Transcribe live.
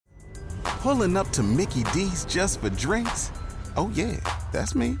Pulling up to Mickey D's just for drinks? Oh yeah,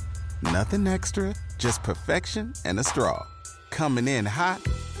 that's me. Nothing extra, just perfection and a straw. Coming in hot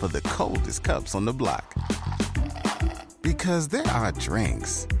for the coldest cups on the block. Because there are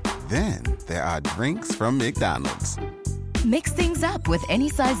drinks. Then there are drinks from McDonald's. Mix things up with any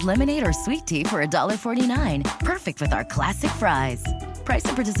size lemonade or sweet tea for $1.49. Perfect with our classic fries. Price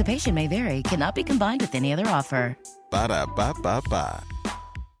and participation may vary. Cannot be combined with any other offer. Ba-da-ba-ba-ba.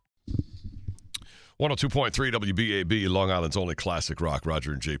 102.3 WBAB, Long Island's only classic rock,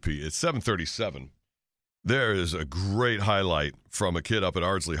 Roger and JP. It's 7:37. There is a great highlight from a kid up at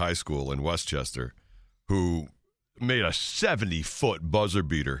Ardsley High School in Westchester who made a 70-foot buzzer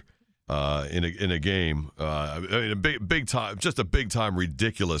beater in a game. A big time, just a big time,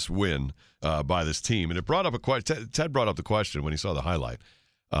 ridiculous win by this team. And it brought up Ted brought up the question when he saw the highlight,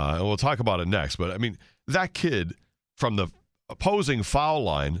 and we'll talk about it next. But I mean, that kid from the opposing foul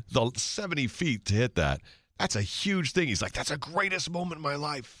line, the 70 feet to hit that's a huge thing. He's like, that's the greatest moment in my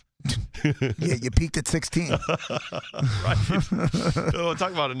life. Yeah, you peaked at 16. Right. We'll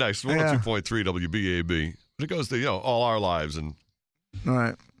talk about it next. 102.3 WBAB. But it goes to, all our lives. And all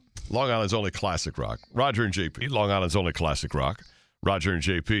right. Long Island's only classic rock. Roger and JP. Long Island's only classic rock. Roger and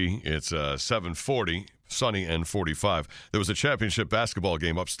JP. It's 7:40, sunny and 45. There was a championship basketball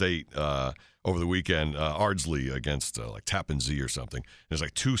game upstate over the weekend, Ardsley against Tappan Zee or something. There's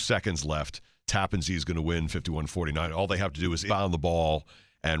 2 seconds left. Tappan Zee is going to win 51-49. All they have to do is inbound the ball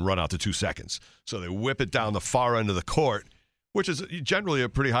and run out to 2 seconds. So they whip it down the far end of the court, which is generally a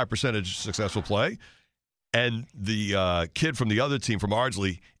pretty high percentage successful play. And the kid from the other team, from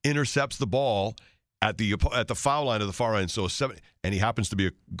Ardsley, intercepts the ball at the foul line of the far end. So and he happens to be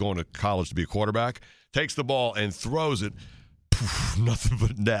going to college to be a quarterback. Takes the ball and throws it. Poof, nothing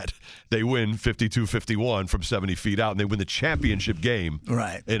but net. They win 52-51 from 70 feet out, and they win the championship game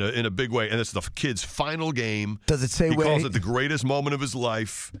right in a big way. And it's the kid's final game. Does it say he calls it the greatest moment of his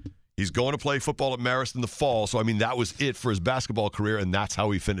life? He's going to play football at Marist in the fall. So, I mean, that was it for his basketball career, and that's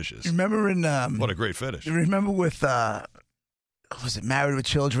how he finishes. Remember what a great finish. Remember with, was it Married with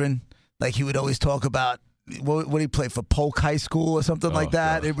Children? Like, he would always talk about, what did he play for, Polk High School or something like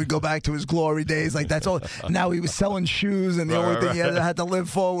that? God. It would go back to his glory days. Like, that's all. Now he was selling shoes, and the only thing he had to live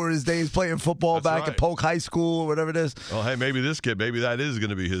for were his days playing football back at Polk High School or whatever it is. Well, hey, maybe this kid, maybe that is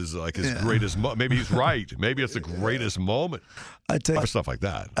going to be his greatest moment. Maybe he's right. Maybe it's the greatest moment. I'd tell you, for stuff like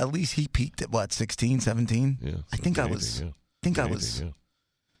that. At least he peaked at, 16, 17? Yeah. I think I was.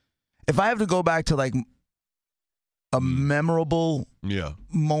 If I have to go back to, a memorable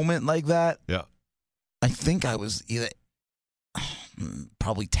moment like that, I think I was either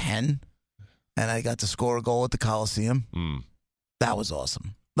probably 10, and I got to score a goal at the Coliseum. That was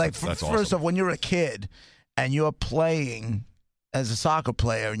awesome. First off, when you're a kid and you're playing as a soccer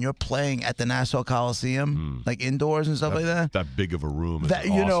player and you're playing at the Nassau Coliseum, indoors and stuff like that. That big of a room is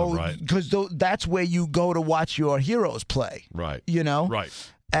awesome, right? Because that's where you go to watch your heroes play. Right.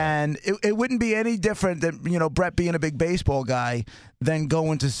 Right. And it wouldn't be any different than, Brett being a big baseball guy than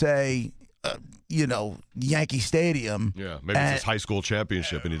going to, say, Yankee Stadium. Yeah, maybe it's his high school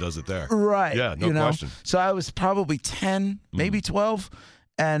championship and he does it there. Right. Yeah, no question. So I was probably 10, maybe 12,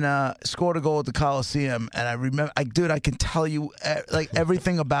 and scored a goal at the Coliseum. And I remember, I can tell you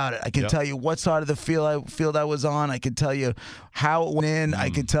everything about it. I can tell you what side of the field I was on. I can tell you how it went in. I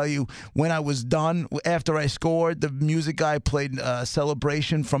can tell you when I was done. After I scored, the music guy played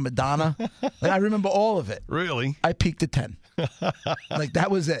Celebration from Madonna. I remember all of it. Really? I peaked at 10.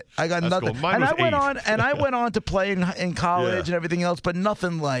 That was it. I got nothing. Cool. And I went on to play in college and everything else, but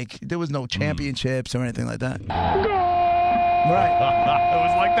nothing there was no championships or anything like that. Right. It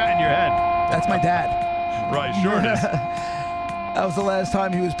was like that in your head. That's my dad. Right, sure it is. That was the last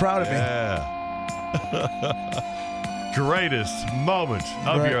time he was proud of me. Yeah. Greatest moment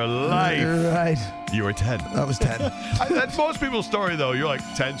of your life. Right. You were 10. I was 10. That's most people's story, though. You're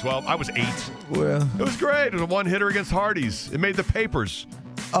 10, 12. I was 8. Well, it was great. It was a one-hitter against Hardee's. It made the papers.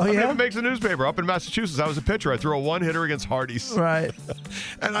 Oh, yeah? It makes the newspaper. Up in Massachusetts, I was a pitcher. I threw a one-hitter against Hardee's. Right.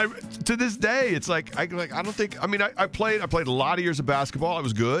 And to this day, it's I don't think, I played a lot of years of basketball. I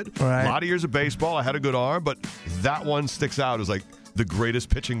was good. Right. A lot of years of baseball. I had a good arm, but that one sticks out as the greatest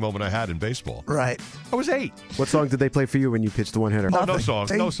pitching moment I had in baseball. Right. I was 8. What song did they play for you when you pitched the one-hitter? Oh, no song.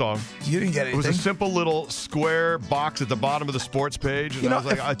 No song. You didn't get anything. It was a simple little square box at the bottom of the sports page, and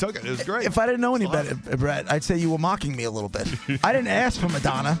I took it. It was great. If I didn't know any better, Brett, I'd say you were mocking me a little bit. I didn't ask for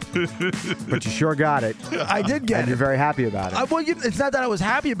Madonna. But you sure got it. I did get and you're very happy about it. It's not that I was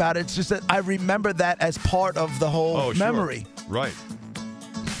happy about it. It's just that I remember that as part of the whole memory. Right.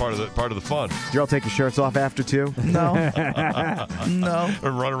 part of the fun. Did you all take your shirts off after too? No. No.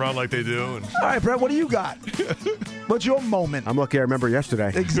 Or run around like they do. And... All right, Brett, what do you got? What's your moment? I'm lucky I remember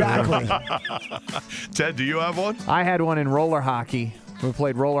yesterday. Exactly. Ted, do you have one? I had one in roller hockey. We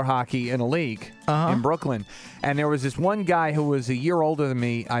played roller hockey in a league in Brooklyn. And there was this one guy who was a year older than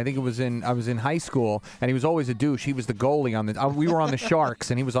me. I think I was in high school, and he was always a douche. He was the goalie on the. We were on the Sharks,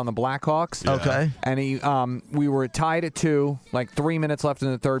 and he was on the Blackhawks. Yeah. Okay. And we were tied at 2, like 3 minutes left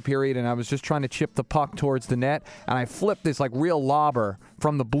in the third period, and I was just trying to chip the puck towards the net, and I flipped this like real lobber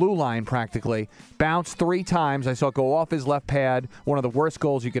from the blue line practically, bounced 3 times. I saw it go off his left pad. One of the worst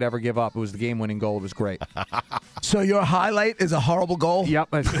goals you could ever give up. It was the game-winning goal. It was great. So your highlight is a horrible goal? Yep,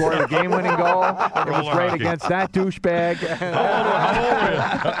 I scored a game-winning goal. It was great against that douchebag.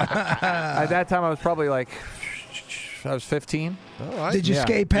 At that time, I was probably like, I was 15. All right. Did you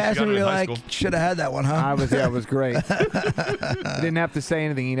skate past You and got it you're in high like, school. should have had that one, huh? It was great. I didn't have to say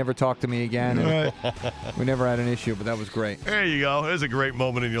anything. He never talked to me again. And we never had an issue, but that was great. There you go. There's a great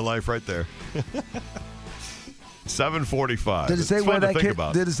moment in your life right there. 7:45. Did it say It's where fun to that think kid?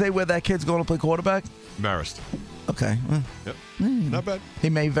 about. Did it say where that kid's going to play quarterback? Marist. Okay. Well, Yep. Not bad. he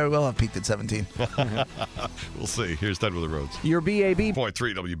may very well have peaked at 17. We'll see. Here's Ted with the roads. Your BAB. Point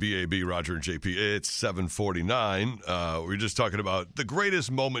 3 WBAB, Roger and JP. It's 7:49. We're just talking about the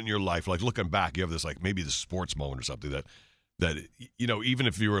greatest moment in your life. Like looking back, you have this like maybe the sports moment or something that you know, even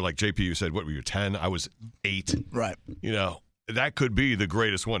if you were like JP, you said, what were you, 10? I was 8. Right. You know, that could be the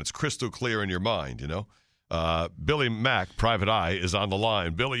greatest one. It's crystal clear in your mind, you know. Billy Mack, Private Eye, is on the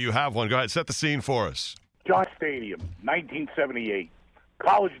line. Billy, you have one. Go ahead, set the scene for us. Giants Stadium, 1978.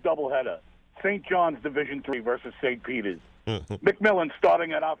 College doubleheader. St. John's Division III versus St. Peter's. McMillan,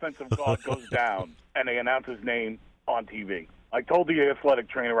 starting at offensive guard, goes down, and they announce his name on TV. I told the athletic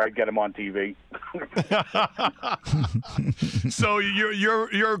trainer I'd get him on TV. So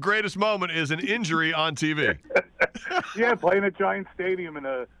your greatest moment is an injury on TV. Yeah, playing at Giant Stadium in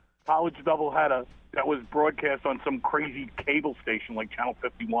a college doubleheader that was broadcast on some crazy cable station like Channel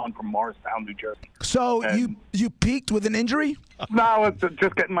 51 from Morristown, New Jersey. So you peaked with an injury? No, it's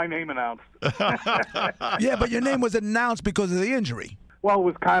just getting my name announced. Yeah, but your name was announced because of the injury. Well, it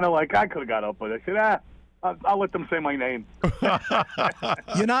was kind of like I could have got up, but I said, I'll let them say my name.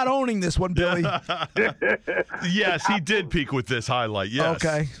 You're not owning this one, Billy. Yes, he did peak with this highlight. Yes.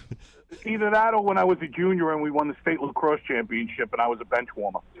 Okay. Either that or when I was a junior and we won the state lacrosse championship and I was a bench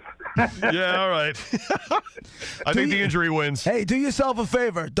warmer. Yeah, all right. I think the injury wins. Hey, do yourself a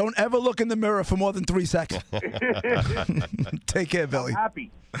favor. Don't ever look in the mirror for more than 3 seconds. Take care, Billy. I'm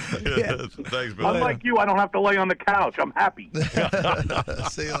happy. Yeah. Thanks, Billy. Unlike you, I don't have to lay on the couch. I'm happy.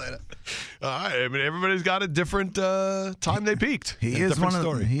 See you later. All right. I mean, everybody's got a different time they peaked. He A is different one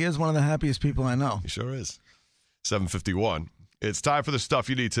story. of he is one of the happiest people I know. He sure is. 7:51. It's time for the stuff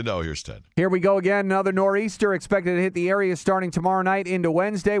you need to know. Here's Ted. Here we go again. Another nor'easter expected to hit the area starting tomorrow night into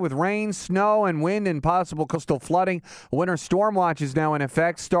Wednesday with rain, snow, and wind and possible coastal flooding. Winter storm watch is now in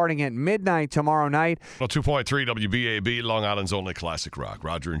effect starting at midnight tomorrow night. Well, 2.3 WBAB, Long Island's only classic rock.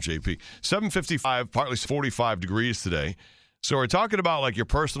 Roger and JP. 7:55, partly 45 degrees today. So we're talking about like your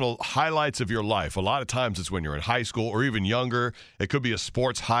personal highlights of your life. A lot of times it's when you're in high school or even younger. It could be a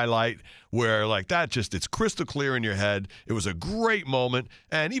sports highlight where like that just, it's crystal clear in your head. It was a great moment.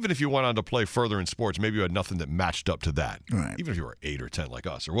 And even if you went on to play further in sports, maybe you had nothing that matched up to that. Right. Even if you were 8 or 10 like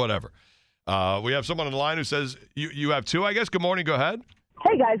us or whatever. We have someone on the line who says, you have 2, I guess. Good morning. Go ahead.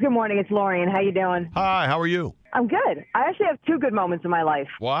 Hey, guys. Good morning. It's Lorian. How you doing? Hi. How are you? I'm good. I actually have 2 good moments in my life.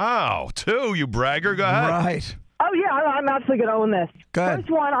 Wow. 2, you bragger. Go ahead. Right. Oh, yeah. I'm absolutely going to own this. Go ahead. First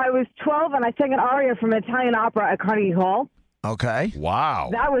one, I was 12, and I sang an aria from Italian opera at Carnegie Hall. Okay. Wow.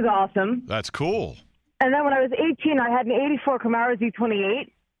 That was awesome. That's cool. And then when I was 18, I had an 84 Camaro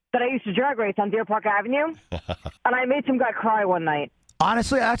Z28 that I used to drag race on Deer Park Avenue, and I made some guy cry one night.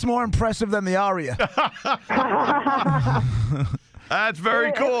 Honestly, that's more impressive than the aria. That's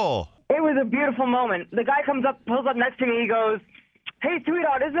very cool. It was a beautiful moment. The guy pulls up next to me. He goes, "Hey,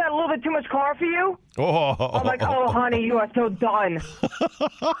 sweetheart, isn't that a little bit too much car for you?" Oh. I'm like, "Oh, honey, you are so done."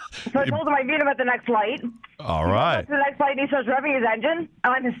 So I told him I'd meet him at the next light. All right. The next light, he starts revving his engine,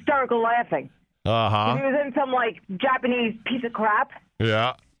 and I'm hysterical laughing. Uh-huh. He was in some, like, Japanese piece of crap.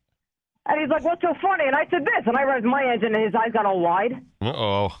 Yeah. And he's like, "What's so funny?" And I said this, and I revved my engine, and his eyes got all wide.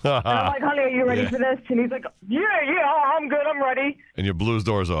 Uh-oh. And I'm like, "Honey, are you ready for this?" And he's like, yeah, I'm good, I'm ready. And you blew his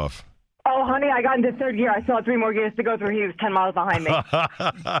doors off. Oh, honey, I got into 3rd gear. I still had 3 more gears to go through. He was 10 miles behind me.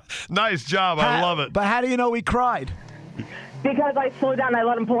 Nice job. I love it. But how do you know he cried? Because I slowed down and I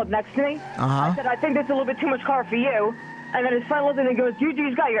let him pull up next to me. Uh-huh. I said, "I think this is a little bit too much car for you." And then his friend looked at him and goes, you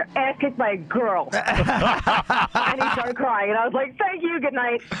just got your ass kicked by a girl. And he started crying. And I was like, thank you, good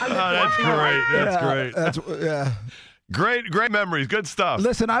night. That's great. That's great. Great memories. Good stuff.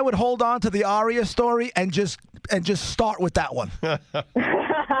 Listen, I would hold on to the Aria story and just start with that one.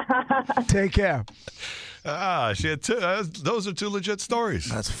 Take care. She had two. Those are two legit stories.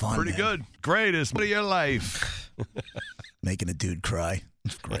 That's fun. Pretty good. Greatest of your life. Making a dude cry.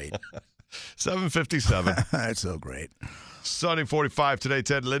 It's great. 7:57. That's so great. Sunny 45 today.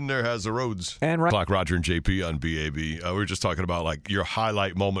 Ted Lindner has the roads. And Clock Roger and JP on BAB. We were just talking about like your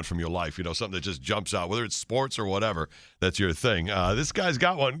highlight moment from your life. You know, something that just jumps out, whether it's sports or whatever. That's your thing. This guy's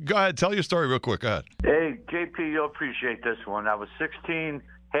got one. Go ahead. Tell your story real quick. Go ahead. Hey, JP, you'll appreciate this one. I was 16,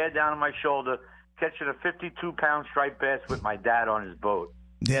 head down on my shoulder, catching a 52-pound striped bass with my dad on his boat.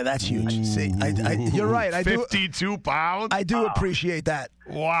 Yeah, that's huge. See, you're right. 52 pounds? I do appreciate that.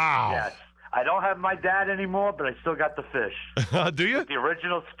 Wow. Yes. I don't have my dad anymore, but I still got the fish. Do you? With the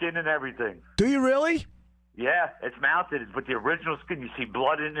original skin and everything. Do you really? Yeah, it's mounted. It's with the original skin. You see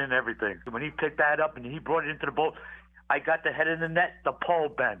blood in it and everything. When he picked that up and he brought it into the boat, I got the head in the net, the pole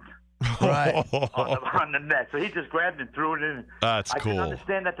bent. Right. on the net. So he just grabbed it and threw it in. That's cool. I didn't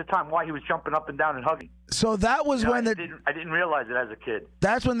understand at the time why he was jumping up and down and hugging. So that was when I didn't realize it as a kid.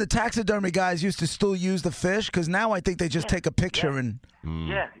 That's when the taxidermy guys used to still use the fish, because now I think they just take a picture and.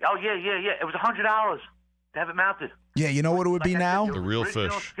 Yeah. Oh, yeah. It was $100 to have it mounted. Yeah, you know what it would be now? The real original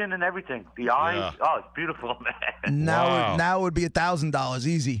fish. Skin and everything. The eyes. Yeah. Oh, it's beautiful, man. Now it would be $1,000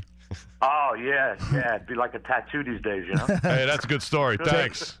 easy. Oh, yeah. It'd be like a tattoo these days, you know? Hey, that's a good story.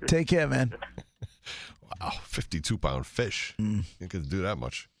 Thanks. Take care, man. Wow, 52-pound fish. You can do that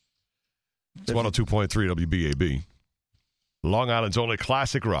much. It's 102.3 WBAB. Long Island's only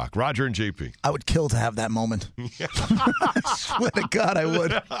classic rock. Roger and JP. I would kill to have that moment. I swear to God, I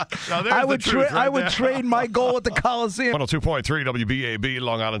would. I would trade my goal at the Coliseum. 102.3 WBAB,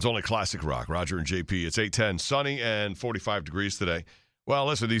 Long Island's only classic rock. Roger and JP. It's 8:10, sunny and 45 degrees today. Well,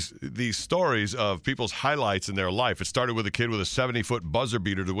 listen, these stories of people's highlights in their life. It started with a kid with a 70-foot buzzer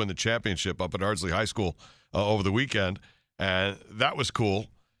beater to win the championship up at Ardsley High School over the weekend, and that was cool.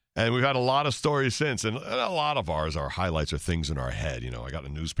 And we've had a lot of stories since, and a lot of our highlights are things in our head. You know, I got a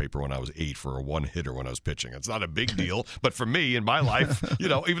newspaper when I was 8 for a one-hitter when I was pitching. It's not a big deal, but for me in my life, you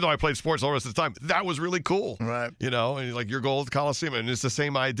know, even though I played sports all the rest of the time, that was really cool. Right. You know, and like your goal at the Coliseum, and it's the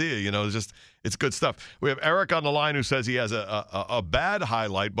same idea. You know, it's good stuff. We have Eric on the line who says he has a bad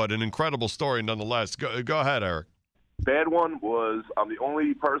highlight, but an incredible story nonetheless. Go ahead, Eric. Bad one was I'm the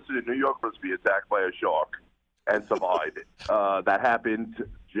only person in New York supposed to be attacked by a shark and survived it. That happened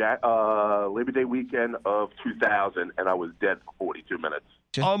Labor Day weekend of 2000, and I was dead for 42 minutes.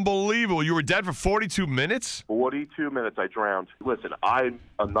 Unbelievable. You were dead for 42 minutes? 42 minutes. I drowned. Listen, I'm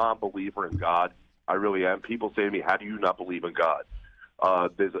a non-believer in God. I really am. People say to me, how do you not believe in God?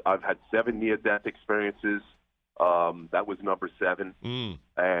 I've had 7 near-death experiences. That was number 7.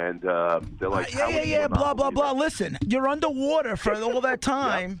 And they're like, blah, blah, blah. Listen, you're underwater for all that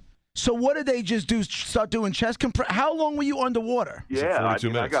time. So what did they just do? Start doing chest compression? How long were you underwater? Yeah,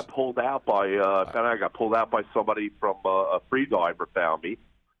 I got pulled out by somebody from a free diver found me,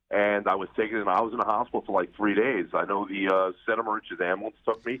 and I was taken. I was in the hospital for like 3 days. I know the Center Emergency ambulance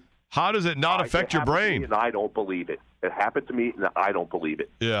took me. How does it not affect your brain? And I don't believe it. It happened to me, and I don't believe it.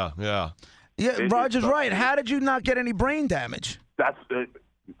 Yeah. Roger's right. How did you not get any brain damage? That's the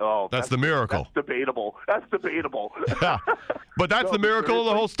miracle. That's debatable. Yeah. But that's the miracle of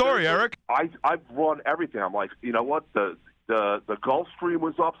the whole story, Eric. I've run everything. I'm like, you know what? The Gulf Stream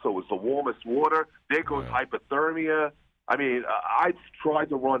was up, so it was the warmest water. There goes hypothermia. I mean, I tried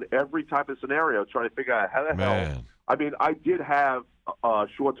to run every type of scenario, trying to figure out how the hell. I mean, I did have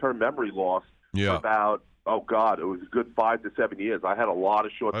short-term memory loss for about, it was a good 5 to 7 years. I had a lot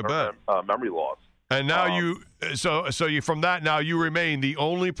of short-term memory loss. And now you from that now you remain the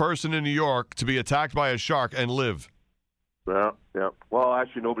only person in New York to be attacked by a shark and live. Yeah. Well,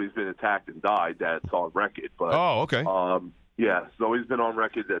 actually, nobody's been attacked and died. That's on record. But okay. Nobody's been on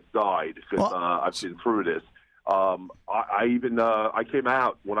record that died because I've been through this. I came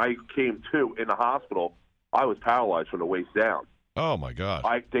out when I came to in the hospital. I was paralyzed from the waist down. Oh my God!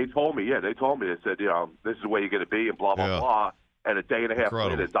 They told me. They said, this is where you're going to be, and blah blah blah. And a day and a half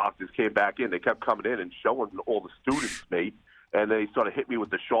later, the doctors came back in. They kept coming in and showing all the students me, and they started hitting me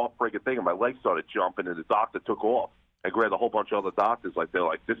with the sharp friggin' thing, and my legs started jumping, and the doctor took off and grabbed a whole bunch of other doctors. They're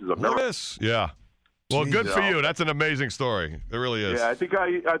like, this is a miracle. Yeah. Well, good for you. That's an amazing story. It really is. Yeah, I think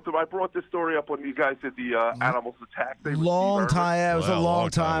I brought this story up when you guys did the animals attack. It was a long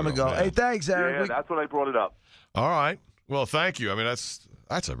time ago. Yeah. Hey, thanks, Eric. Yeah, that's when I brought it up. All right. Well, thank you. I mean,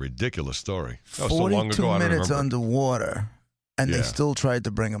 That's a ridiculous story. That was so long 42 ago, minutes I don't remember. underwater, and they still tried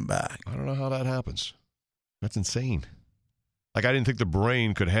to bring him back. I don't know how that happens. That's insane. Like, I didn't think the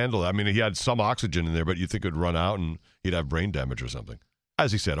brain could handle it. I mean, he had some oxygen in there, but you think it would run out and he'd have brain damage or something.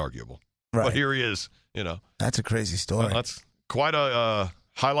 As he said, arguable. Right. But here he is, That's a crazy story. Well, that's quite a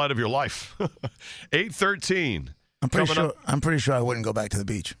highlight of your life. 8:13. I'm pretty sure I wouldn't go back to the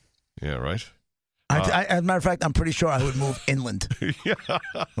beach. Yeah, right? As a matter of fact, I'm pretty sure I would move inland. Yeah,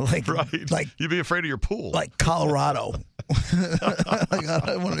 right. Like you'd be afraid of your pool. Like Colorado. Like, I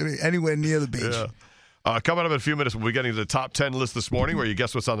don't want to be anywhere near the beach. Yeah. Coming up in a few minutes, we'll be getting to the top 10 list this morning where you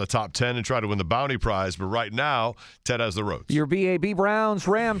guess what's on the top 10 and try to win the bounty prize. But right now, Ted has the roads. Your BAB Browns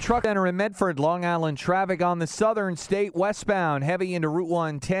Ram Truck Center in Medford, Long Island traffic on the southern state westbound, heavy into Route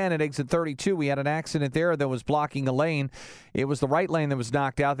 110 at exit 32. We had an accident there that was blocking a lane. It was the right lane that was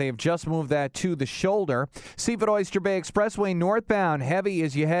knocked out. They have just moved that to the shoulder. Seafood Oyster Bay Expressway northbound, heavy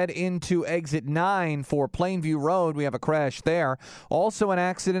as you head into exit 9 for Plainview Road. We have a crash there. Also an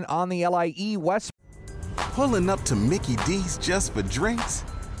accident on the LIE west. Pulling up to Mickey D's just for drinks?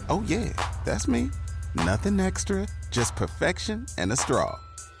 Oh yeah, that's me. Nothing extra, just perfection and a straw.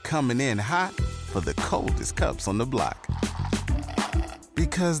 Coming in hot for the coldest cups on the block.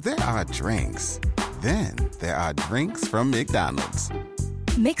 Because there are drinks. Then there are drinks from McDonald's.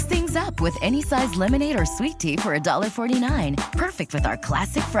 Mix things up with any size lemonade or sweet tea for $1.49. Perfect with our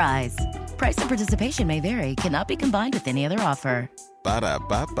classic fries. Price and participation may vary. Cannot be combined with any other offer.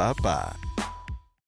 Ba-da-ba-ba-ba.